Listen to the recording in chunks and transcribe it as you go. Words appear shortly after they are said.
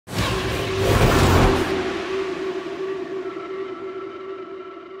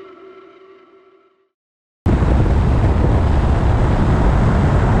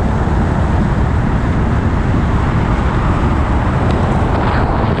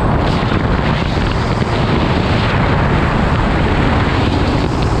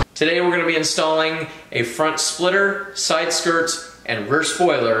installing a front splitter, side skirts, and rear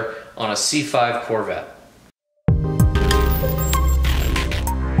spoiler on a C5 Corvette.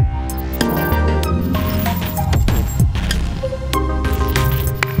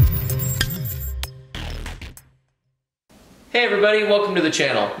 Hey everybody, welcome to the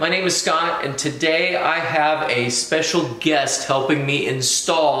channel. My name is Scott, and today I have a special guest helping me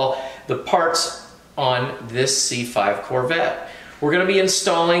install the parts on this C5 Corvette. We're going to be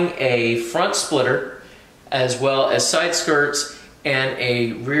installing a front splitter as well as side skirts and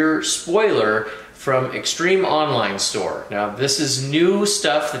a rear spoiler from Extreme Online Store. Now this is new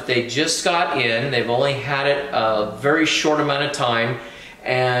stuff that they just got in. They've only had it a very short amount of time,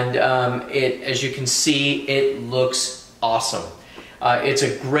 and as you can see, it looks awesome. It's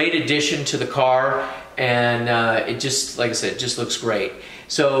a great addition to the car, and it just, like I said, just looks great.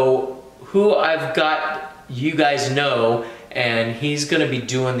 So who I've got, you guys know, and he's going to be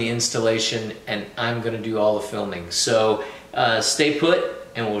doing the installation and I'm going to do all the filming. So stay put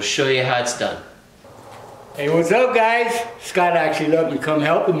and we'll show you how it's done. Hey, what's up guys? Scott actually let me come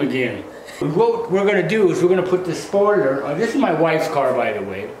help him again. What we're going to do is we're going to put the spoiler, this is my wife's car by the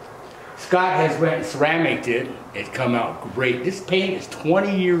way. Scott has went and ceramicked it. It's come out great. This paint is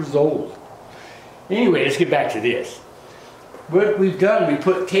 20 years old. Anyway, let's get back to this. What we've done, we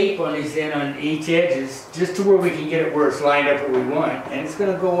put tape on these in on each edges just to where we can get it where it's lined up where we want. And it's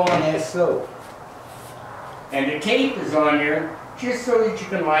going to go on as so. And the tape is on there just so that you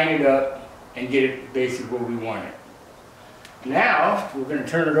can line it up and get it basically where we want it. Now, we're going to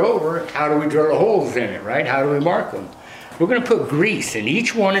turn it over. How do we drill the holes in it, right? How do we mark them? We're going to put grease in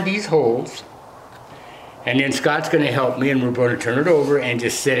each one of these holes, and then Scott's going to help me, and we're going to turn it over and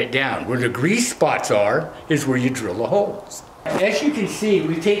just set it down. Where the grease spots are is where you drill the holes. As you can see,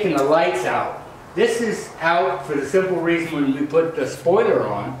 we've taken the lights out. This is out for the simple reason when we put the spoiler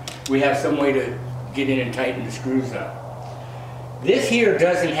on, we have some way to get in and tighten the screws up. This here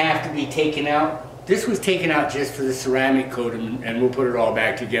doesn't have to be taken out. This was taken out just for the ceramic coat, and we'll put it all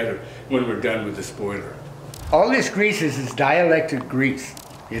back together when we're done with the spoiler. All this grease is dielectric grease.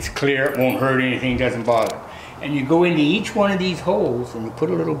 It's clear, it won't hurt anything, doesn't bother. And you go into each one of these holes and you put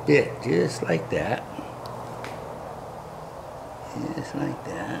a little bit, just like that. Just like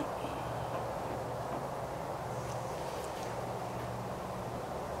that.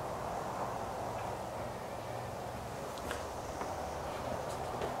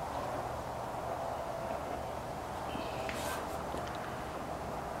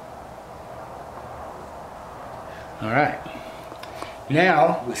 All right,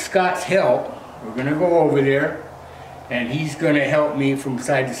 now with Scott's help, we're going to go over there and he's going to help me from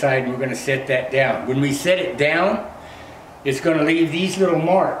side to side, and we're going to set that down. When we set it down, it's going to leave these little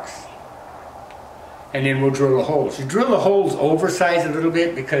marks, and then we'll drill the holes. You drill the holes oversized a little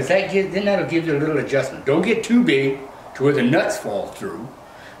bit because then that'll give you a little adjustment. Don't get too big to where the nuts fall through,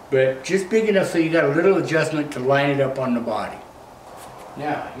 but just big enough so you got a little adjustment to line it up on the body.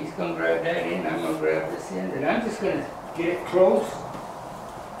 Now, he's going to grab that end, I'm going to grab this end, and I'm just going to get it close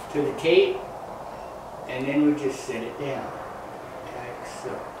to the tape, and then we just set it down, like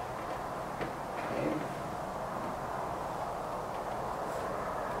so. Okay.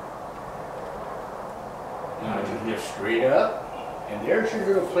 Now just lift straight up, and there's your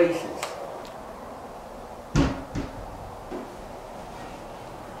little places.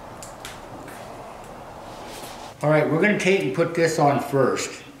 Alright, we're going to take and put this on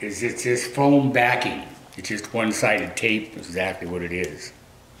first. It's this foam backing. It's just one-sided tape, that's exactly what it is.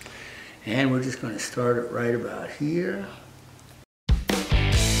 And we're just going to start it right about here.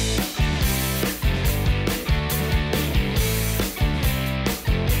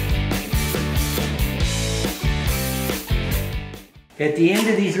 At the end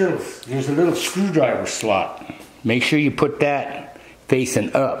of these there's a little screwdriver slot. Make sure you put that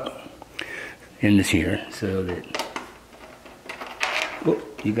facing up in this here so that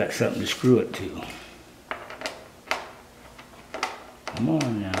you got something to screw it to. Come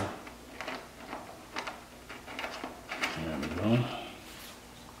on now. There we go.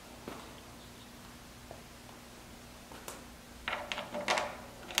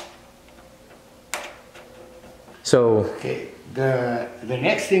 So okay, the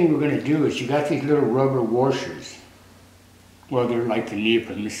next thing we're going to do is you got these little rubber washers. Well, they're like the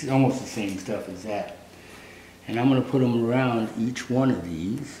neoprene. This is almost the same stuff as that. And I'm going to put them around each one of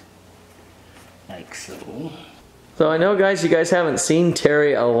these, like so. So I know, guys, you guys haven't seen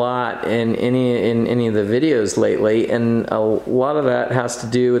Terry a lot in any of the videos lately, and a lot of that has to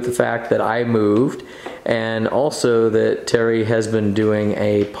do with the fact that I moved, and also that Terry has been doing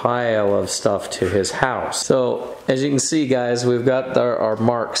a pile of stuff to his house. So as you can see, guys, we've got our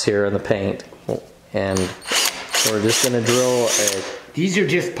marks here in the paint, and we're just going to drill a... These are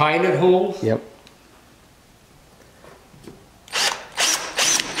just pilot holes? Yep.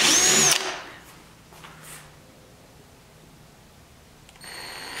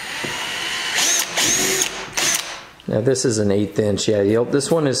 Now this is an 1/8 inch. Yeah, this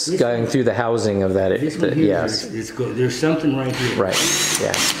one is going through the housing of that. This one here, yes. There's something right here. Right.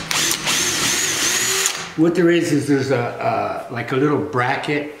 Yeah. What there is there's a like a little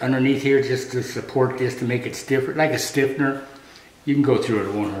bracket underneath here just to support this, to make it stiffer, like a stiffener. You can go through it;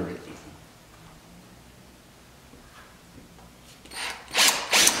 it won't hurt it.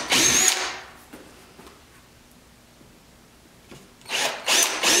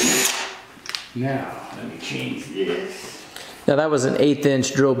 Now, let me change this. Now that was an 1/8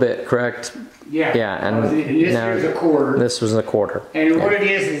 inch drill bit, correct? Yeah. Yeah, and this now is a 1/4. This was a 1/4. And what it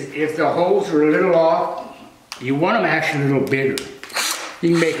is if the holes are a little off, you want them actually a little bigger. You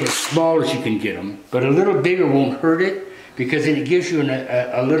can make them as small as you can get them, but a little bigger won't hurt it, because then it gives you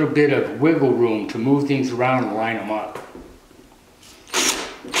a little bit of wiggle room to move things around and line them up.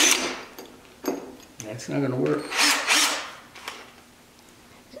 That's not going to work.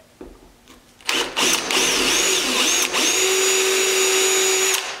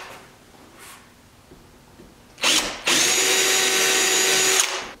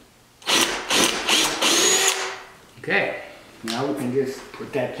 Okay, now we can just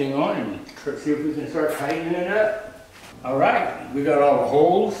put that thing on and see if we can start tightening it up. All right, we got all the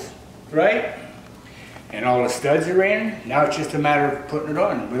holes, right? And all the studs are in. Now it's just a matter of putting it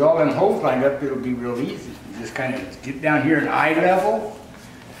on. With all them holes lined up, it'll be real easy. You just kind of get down here in eye level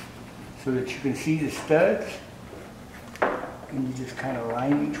so that you can see the studs. And you just kind of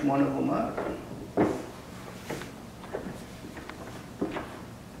line each one of them up.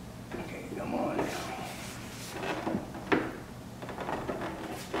 Okay, come on now.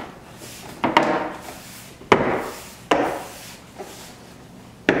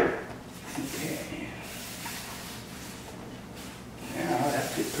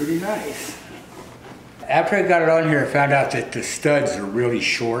 Pretty nice. After I got it on here, I found out that the studs are really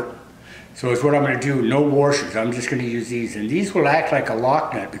short. So it's what I'm going to do, no washers. I'm just going to use these. And these will act like a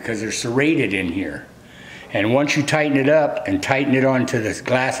lock nut because they're serrated in here. And once you tighten it up and tighten it onto the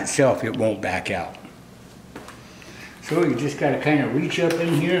glass itself, it won't back out. So you just got to kind of reach up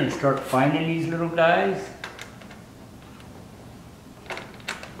in here and start finding these little guys.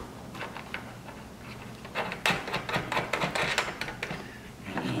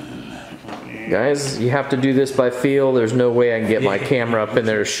 Guys, you have to do this by feel. There's no way I can get my camera up in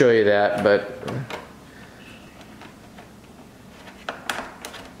there to show you that, but...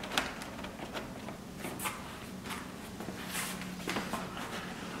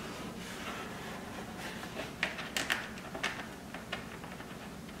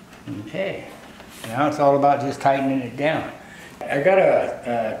 Okay, now it's all about just tightening it down. I got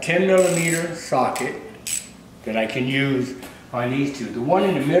a 10mm socket that I can use on these two. The one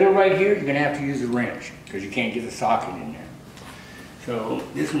in the middle right here, you're going to have to use a wrench because you can't get the socket in there. So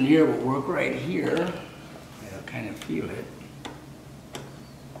this one here will work right here. I'll kind of feel it.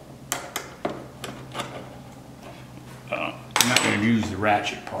 I'm not going to use the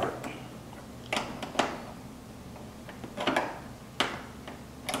ratchet part.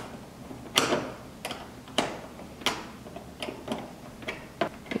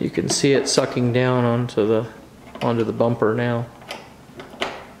 You can see it sucking down onto the bumper now.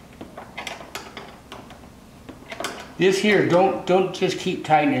 This here, don't just keep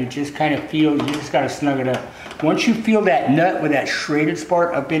tightening, just kind of feel, you just got to snug it up. Once you feel that nut with that shredded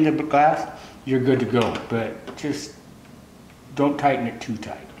part up in the glass, you're good to go, but just don't tighten it too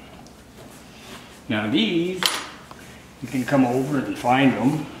tight. Now these, you can come over and find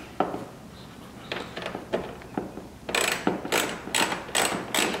them.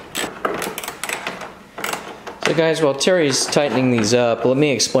 So guys, while Terry's tightening these up, let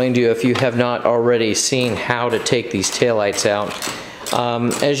me explain to you, if you have not already seen how to take these taillights out.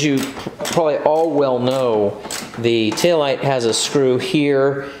 As you probably all well know, the taillight has a screw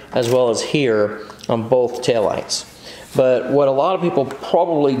here as well as here on both taillights. But what a lot of people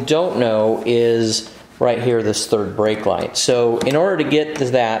probably don't know is right here, this third brake light. So in order to get to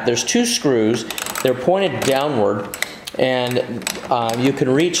that, there's two screws. They're pointed downward, and you can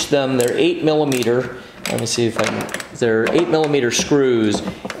reach them. They're 8mm. Let me see if I can. They're 8mm screws,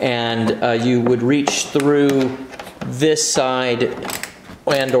 and you would reach through this side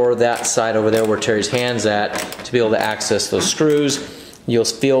and or that side over there where Terry's hand's at to be able to access those screws. You'll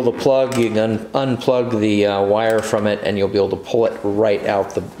feel the plug. You can unplug the wire from it, and you'll be able to pull it right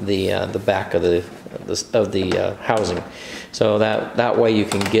out the back of the housing. So that way you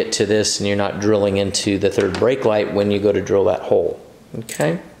can get to this, and you're not drilling into the third brake light when you go to drill that hole.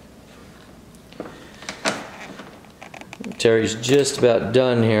 Okay. Terry's just about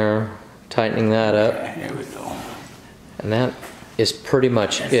done here, tightening that up. There we go. And that is pretty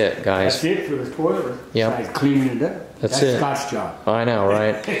much it, guys. That's it for the spoiler. Yep. Besides cleaning it up. That's it. Scott's job. I know,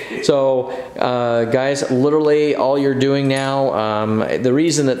 right? So, guys, literally all you're doing now, the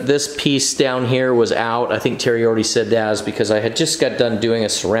reason that this piece down here was out, I think Terry already said that, is because I had just got done doing a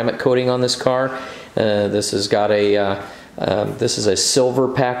ceramic coating on this car. This has got a, this is a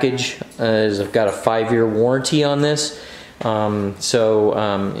silver package. It's got a 5-year warranty on this. You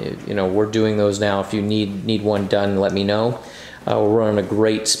know, we're doing those now. If you need one done, let me know. We're running a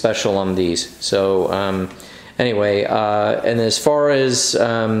great special on these. So anyway, and as far as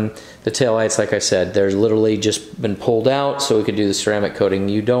the taillights, like I said, they're literally just been pulled out so we could do the ceramic coating.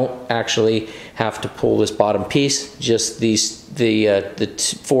 You don't actually have to pull this bottom piece, just the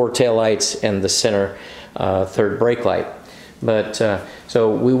 4 taillights and the center third brake light. But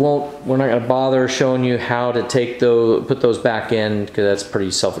so we're not going to bother showing you how to put those back in, because that's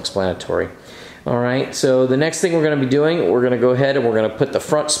pretty self-explanatory. All right, so the next thing we're going to be doing, we're going to go ahead and we're going to put the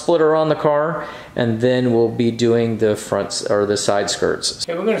front splitter on the car, and then we'll be doing the front or the side skirts.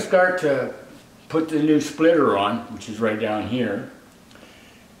 Okay, we're going to start to put the new splitter on, which is right down here.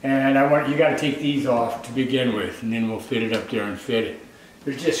 And you got to take these off to begin with, and then we'll fit it up there and fit it.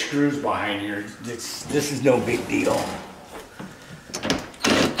 There's just screws behind here. This is no big deal.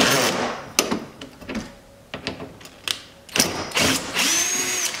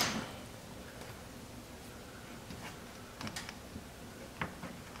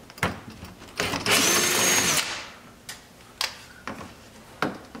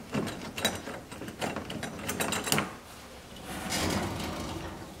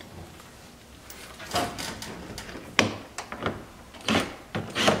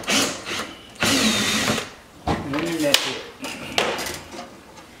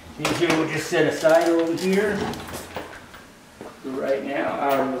 These here we'll just set aside over here for right now,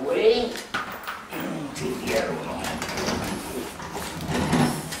 out of the way. And take the other one off.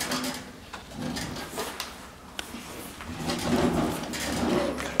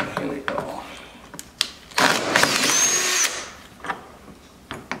 Here we go.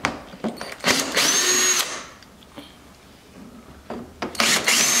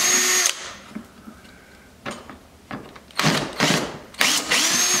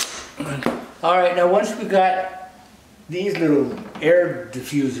 All right, now once we got these little air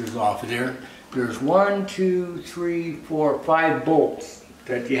diffusers off of there, there's 1, 2, 3, 4, 5 bolts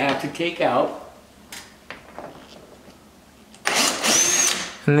that you have to take out.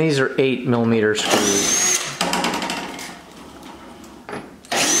 And these are 8mm screws.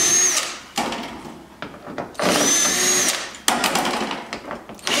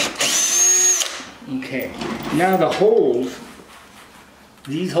 Okay, now the holes,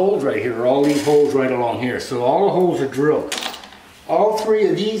 these holes right here are all these holes right along here. So all the holes are drilled. All 3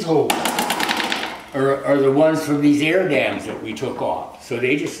 of these holes are the ones from these air dams that we took off. So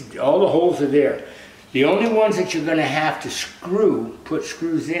all the holes are there. The only ones that you're going to have to put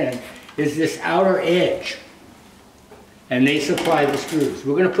screws in, is this outer edge. And they supply the screws.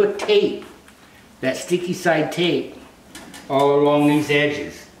 We're going to put tape, that sticky side tape, all along these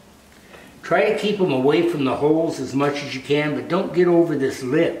edges. Try to keep them away from the holes as much as you can, but don't get over this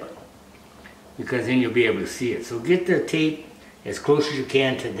lip, because then you'll be able to see it. So get the tape as close as you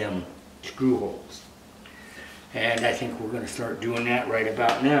can to them screw holes. And I think we're going to start doing that right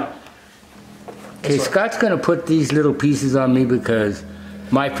about now. Okay, Scott's going to put these little pieces on me because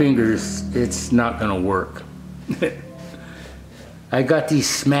my fingers, it's not going to work. I got these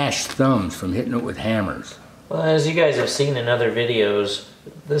smashed thumbs from hitting it with hammers. Well, as you guys have seen in other videos,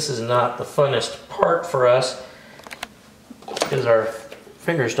 this is not the funnest part for us, because our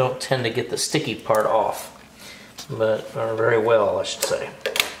fingers don't tend to get the sticky part off, but or very well, I should say.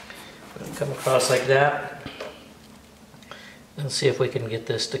 Come across like that, and see if we can get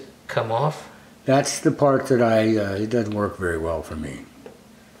this to come off. That's the part that it doesn't work very well for me.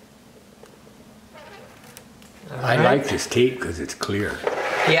 I like this tape because it's clear.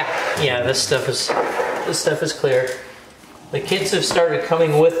 Yeah, this stuff is clear. The kids have started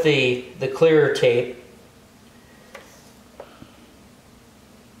coming with the clearer tape,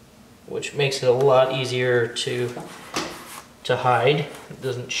 which makes it a lot easier to hide. It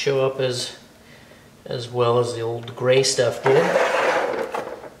doesn't show up as well as the old gray stuff did.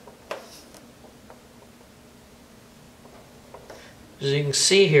 As you can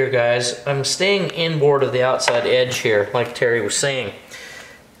see here, guys, I'm staying inboard of the outside edge here, like Terry was saying.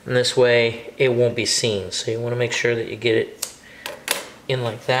 And this way, it won't be seen. So you want to make sure that you get it in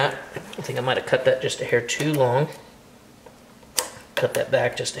like that. I think I might have cut that just a hair too long. Cut that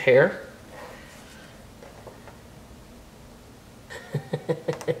back just a hair.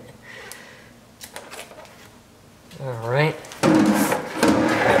 All right.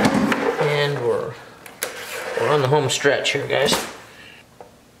 And we're on the home stretch here, guys.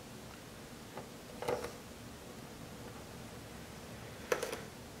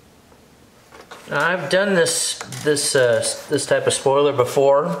 Now, I've done this type of spoiler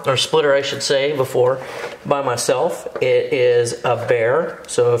before, or splitter I should say, before, by myself. It is a bear,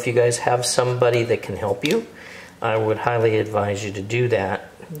 so if you guys have somebody that can help you, I would highly advise you to do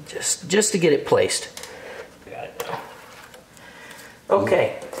that, just to get it placed. Got it now.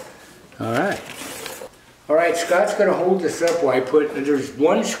 Okay. All right. All right, Scott's going to hold this up while I there's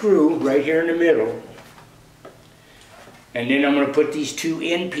one screw right here in the middle, and then I'm going to put these two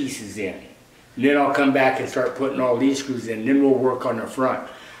end pieces in. And then I'll come back and start putting all these screws in, then we'll work on the front.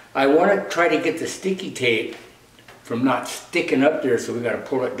 I want to try to get the sticky tape from not sticking up there, so we got to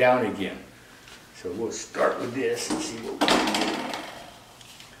pull it down again. So we'll start with this and see what we can do.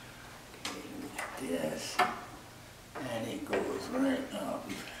 Okay, this, and it goes right up.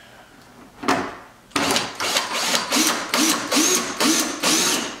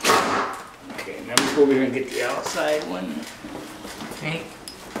 Okay, now before we're going to get the outside one. Okay.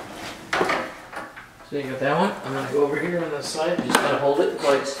 So you got that one. I'm going to go over here on this side and just kind of hold it in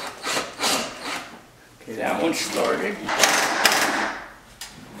place. Okay, that one's started.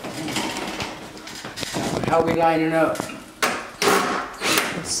 How are we lining up?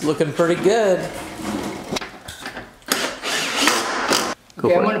 It's looking pretty good.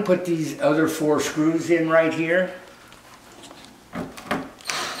 Okay, I'm going to put these other 4 screws in right here.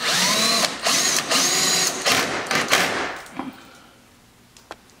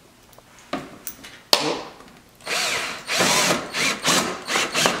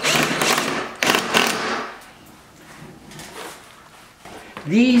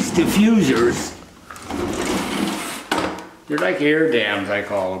 These diffusers, they're like air dams, I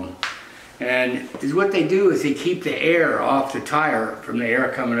call them. And what they do is they keep the air off the tire from the air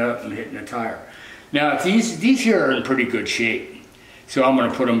coming up and hitting the tire. Now, if these here are in pretty good shape, so I'm going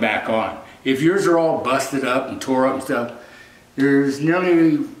to put them back on. If yours are all busted up and tore up and stuff, there's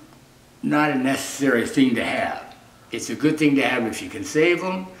nearly not a necessary thing to have. It's a good thing to have if you can save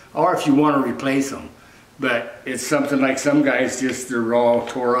them or if you want to replace them. But it's something like some guys they're all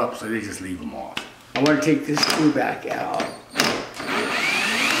tore up, so they just leave them off. I want to take this screw back out.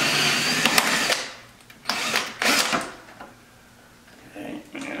 Okay,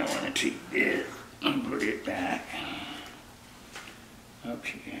 and then I want to take this and put it back up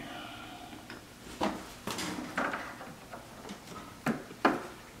here.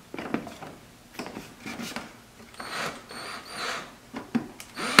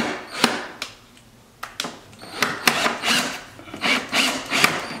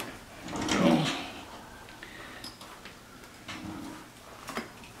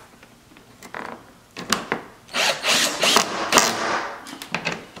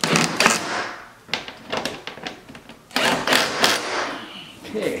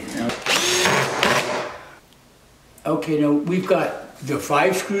 Okay, now we've got the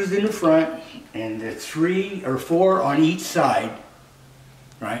 5 screws in the front and the 3 or 4 on each side,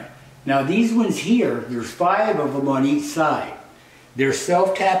 right? Now these ones here, there's 5 of them on each side. They're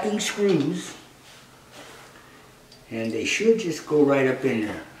self-tapping screws, and they should just go right up in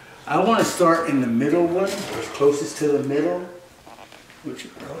there. I want to start in the middle one, or closest to the middle, which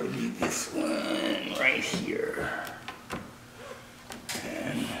would probably be this one right here.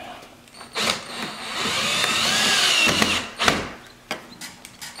 And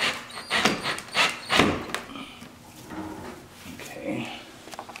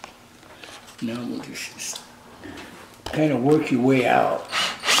now we'll just kind of work your way out.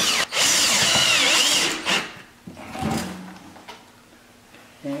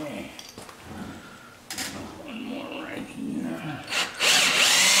 Okay. One more right here.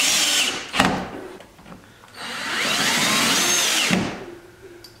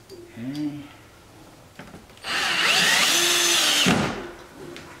 Okay.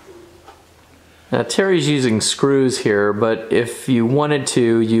 Now Terry's using screws here, but if you wanted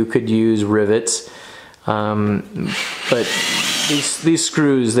to, you could use rivets. But these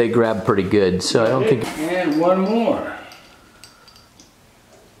screws, they grab pretty good, so I don't think... And one more.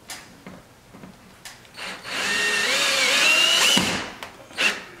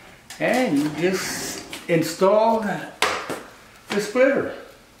 And you just install the splitter.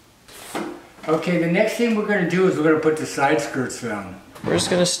 Okay, the next thing we're going to do is we're going to put the side skirts on. We're just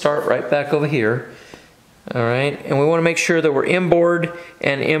going to start right back over here. All right, and we want to make sure that we're inboard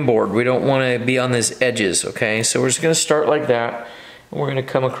and inboard. We don't want to be on these edges, okay? So we're just going to start like that, and we're going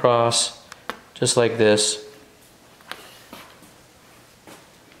to come across just like this.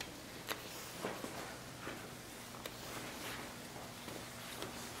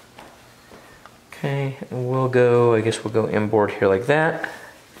 Okay, and we'll go, I guess we'll go inboard here like that.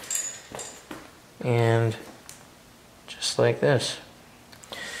 And just like this.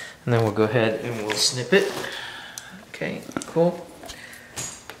 And then we'll go ahead and we'll snip it. Okay, cool.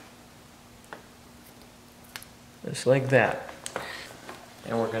 Just like that.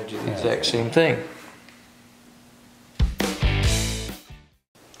 And we're going to do the exact same thing.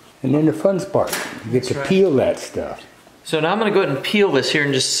 And then the fun part, you get to peel that stuff. So now I'm going to go ahead and peel this here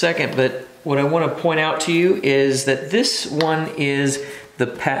in just a second, but what I want to point out to you is that this one is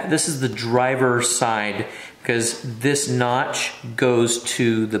this is the driver's side, because this notch goes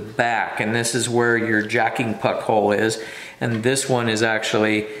to the back, and this is where your jacking puck hole is. And this one is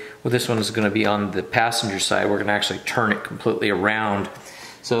actually, well, this one is going to be on the passenger side. We're going to actually turn it completely around.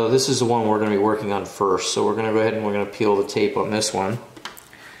 So this is the one we're going to be working on first. So we're going to go ahead and we're going to peel the tape on this one.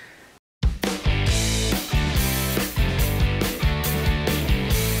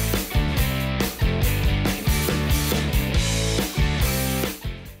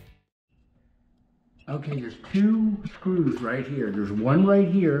 Okay, there's two screws right here. There's one right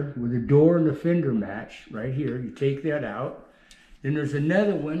here where the door and the fender match, right here. You take that out. Then there's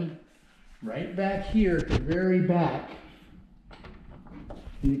another one right back here at the very back.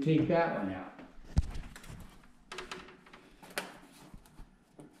 And you take that one out.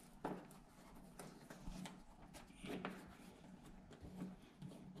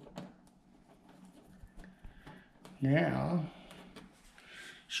 Now,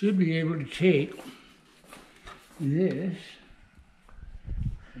 should be able to take this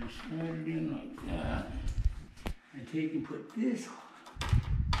and slide it in like that, and take and put this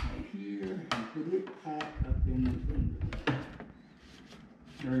right here and put it back up in the fender.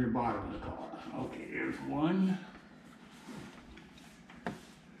 Or the bottom of the car. Okay, there's one.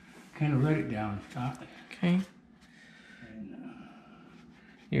 Kind of let it down, Scott. Okay. And,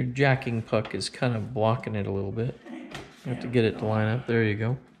 your jacking puck is kind of blocking it a little bit. You have to get it to line up. There you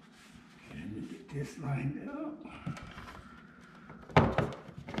go. and get this lined up.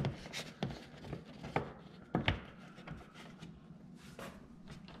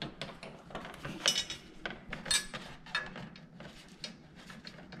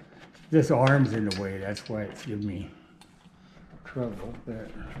 This arm's in the way, that's why it's giving me trouble, but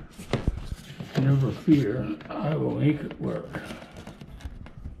never fear, I will make it work.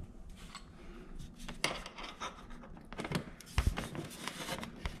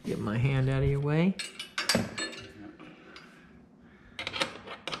 Get my hand out of your way.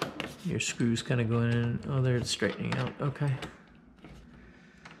 Your screw's kind of going in. Oh, there it's straightening out. Okay.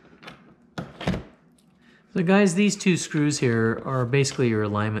 So guys, these two screws here are basically your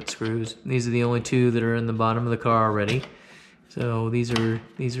alignment screws. These are the only two that are in the bottom of the car already. So these are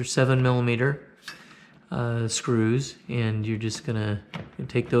 7mm screws, and you're just gonna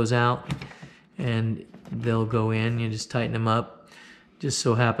take those out, and they'll go in. You just tighten them up. Just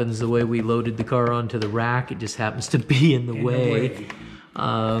so happens the way we loaded the car onto the rack, it just happens to be in the way.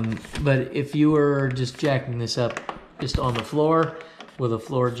 But if you were just jacking this up just on the floor with a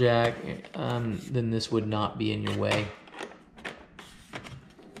floor jack, then this would not be in your way.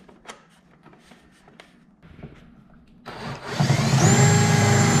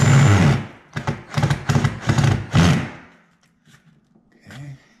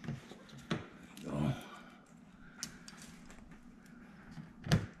 Okay. Go.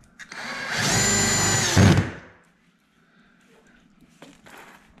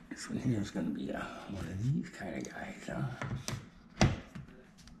 This one here is going to be one of these kind of guys, huh?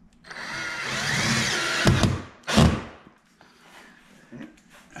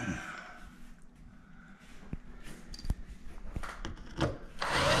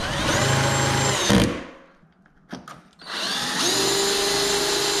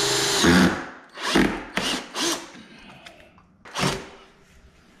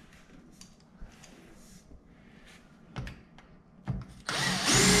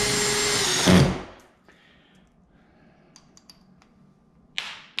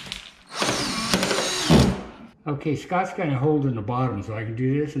 Okay, Scott's kind of holding the bottom, so I can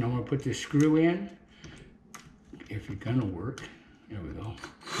do this, and I'm going to put this screw in, if it's going to work. There we go.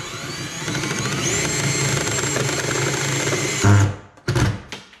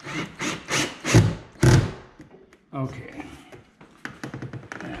 Okay.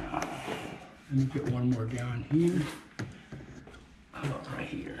 me get one more down here. How about right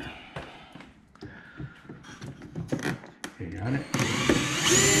here? Okay, got it.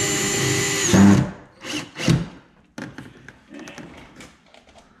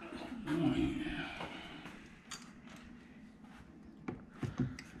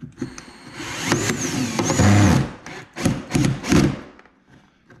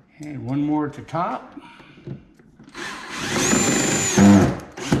 Okay, one more at the top.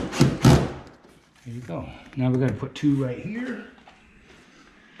 There you go. Now we're going to put two right here.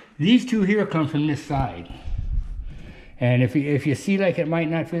 These two here come from this side. And if you see like it might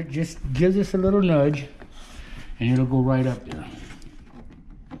not fit, just give this a little nudge and it'll go right up there.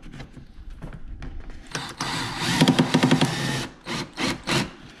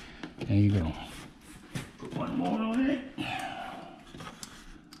 There you go. Put one more on it.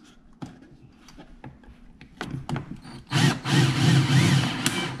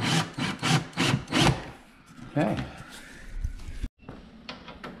 Okay.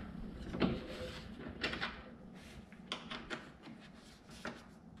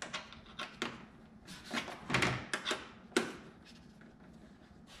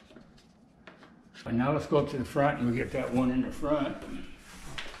 And now let's go up to the front and we'll get that one in the front.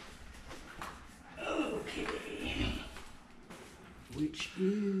 Okay. Which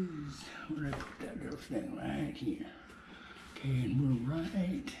is, where did I put that little thing? Right here. Okay, and we're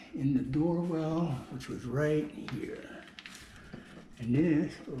right in the door well, which was right here. And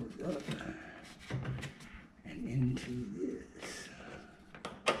this goes up and into this.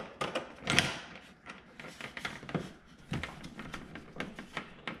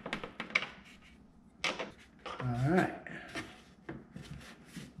 All right.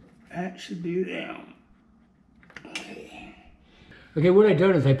 That should be down. Okay. Okay, what I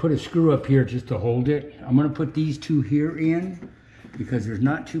done is I put a screw up here just to hold it. I'm going to put these two here in because there's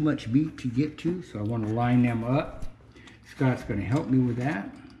not too much meat to get to, so I want to line them up. Scott's going to help me with that.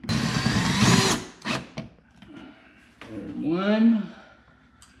 There's one,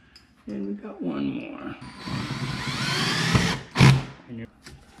 and we got one more.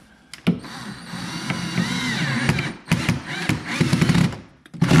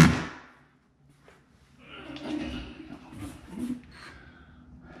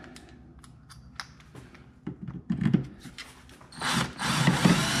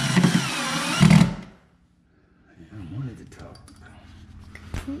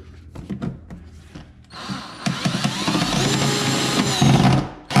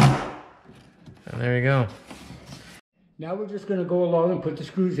 There you go. Now we're just going to go along and put the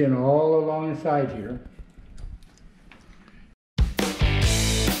screws in all along the side here.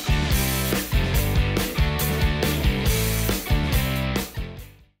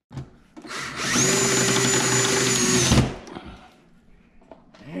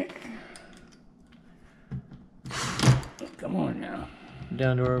 Come on now.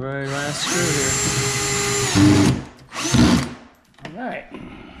 Down to our very last screw here. All right.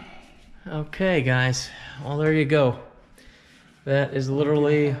 Okay, guys. Well, there you go. That is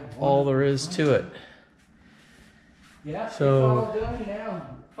literally all there is to it. Yeah, so, it's all done now.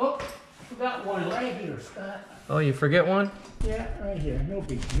 Oh, forgot one right here, Scott. Oh, you forget one? Yeah, right here. No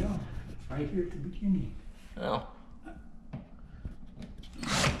big deal. Right here at the beginning. Oh.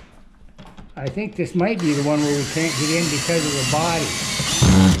 I think this might be the one where we can't get in because of the body.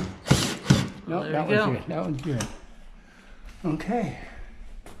 Nope, that one's good. That one's good. Okay.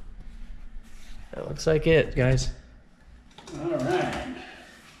 That looks like it, guys. All right.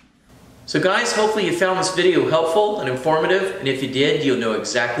 So guys, hopefully you found this video helpful and informative, and if you did, you'll know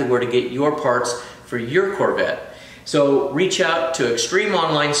exactly where to get your parts for your Corvette. So reach out to Extreme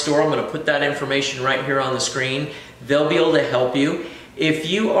Online Store. I'm going to put that information right here on the screen. They'll be able to help you. If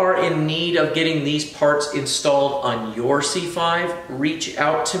you are in need of getting these parts installed on your C5, reach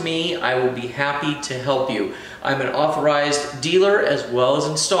out to me. I will be happy to help you. I'm an authorized dealer as well as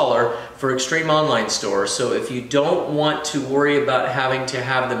installer for Extreme Online Store. So if you don't want to worry about having to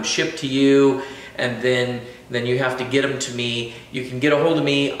have them shipped to you and then you have to get them to me, you can get a hold of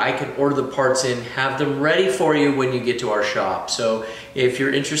me. I can order the parts in, have them ready for you when you get to our shop. So if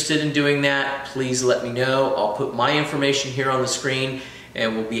you're interested in doing that, please let me know. I'll put my information here on the screen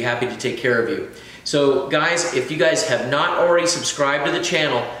and we'll be happy to take care of you. So guys, if you guys have not already subscribed to the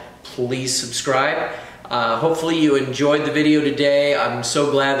channel, please subscribe. Hopefully you enjoyed the video today. I'm so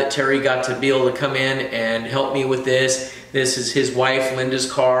glad that Terry got to be able to come in and help me with this. This is his wife Linda's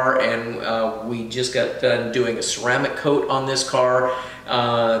car, and we just got done doing a ceramic coat on this car.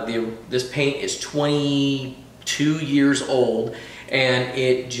 This paint is 22 years old and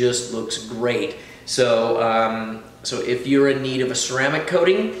it just looks great. So, so if you're in need of a ceramic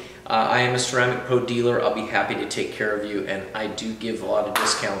coating, I am a Ceramic Pro dealer. I'll be happy to take care of you, and I do give a lot of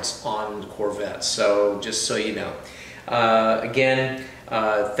discounts on Corvettes, so just so you know. Again,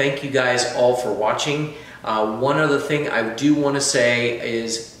 thank you guys all for watching. One other thing I do want to say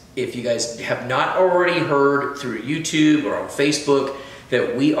is, if you guys have not already heard through YouTube or on Facebook,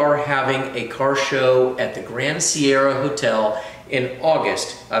 that we are having a car show at the Grand Sierra Hotel in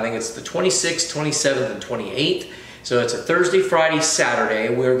August. I think it's the 26th, 27th, and 28th. So it's a Thursday, Friday, Saturday.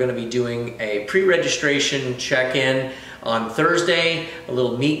 We're going to be doing a pre-registration check-in on Thursday, a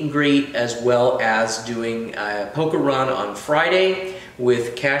little meet and greet, as well as doing a poker run on Friday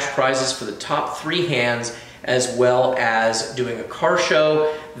with cash prizes for the top 3 hands, as well as doing a car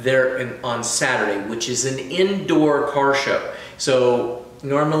show there on Saturday, which is an indoor car show. So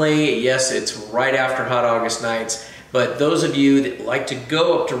normally, yes, it's right after Hot August Nights, but those of you that like to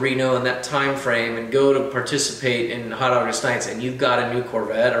go up to Reno in that time frame and go to participate in Hot August Nights, and you've got a new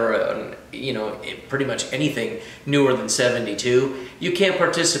Corvette or you know, pretty much anything newer than 72, you can't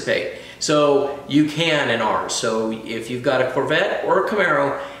participate. So you can in ours. So if you've got a Corvette or a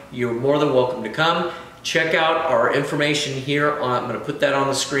Camaro, you're more than welcome to come. Check out our information here. I'm going to put that on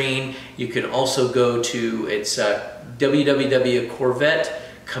the screen. You can also go to, it's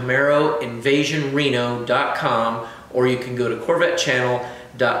www.CorvetteCamaroInvasionReno.com, or you can go to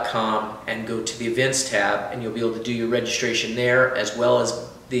CorvetteChannel.com and go to the events tab, and you'll be able to do your registration there, as well as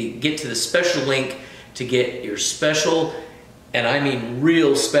get to the special link to get your special, and I mean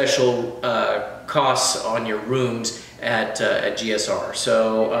real special, costs on your rooms at GSR.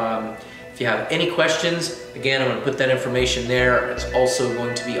 So if you have any questions, again, I'm going to put that information there. It's also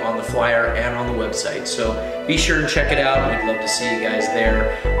going to be on the flyer and on the website. So be sure and check it out. We'd love to see you guys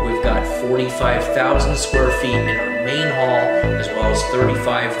there. We've got 45,000 square feet in our main hall, as well as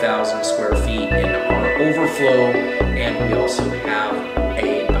 35,000 square feet in our overflow. And we also have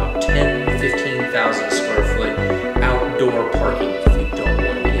about 10,000 to 15,000 square foot outdoor parking if you don't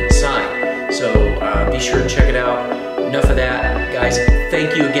want to be inside. So be sure to check it out. Enough of that, guys.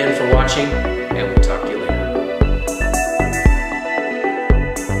 Thank you again for watching.